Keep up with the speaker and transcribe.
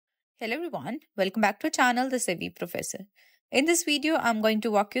Hello everyone, welcome back to our channel, The Savvy Professor. In this video, I'm going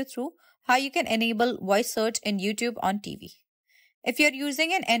to walk you through how you can enable voice search in YouTube on TV. If you're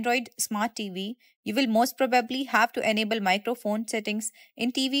using an Android smart TV, you will most probably have to enable microphone settings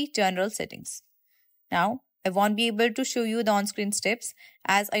in TV general settings. Now, I won't be able to show you the on-screen steps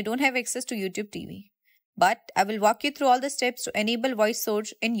as I don't have access to YouTube TV. But I will walk you through all the steps to enable voice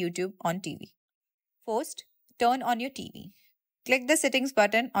search in YouTube on TV. First, turn on your TV. Click the settings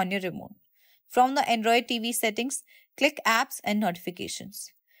button on your remote. From the Android TV settings, click apps and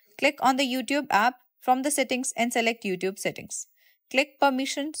notifications. Click on the YouTube app from the settings and select YouTube settings. Click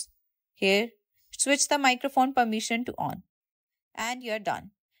permissions. Here, switch the microphone permission to on. And you're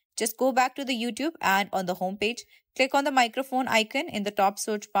done. Just go back to the YouTube and on the home page, click on the microphone icon in the top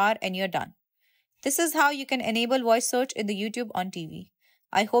search bar and you're done. This is how you can enable voice search in the YouTube on TV.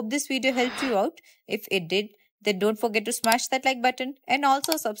 I hope this video helped you out. If it did, then don't forget to smash that like button and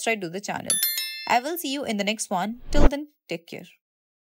also subscribe to the channel. I will see you in the next one. Till then, take care.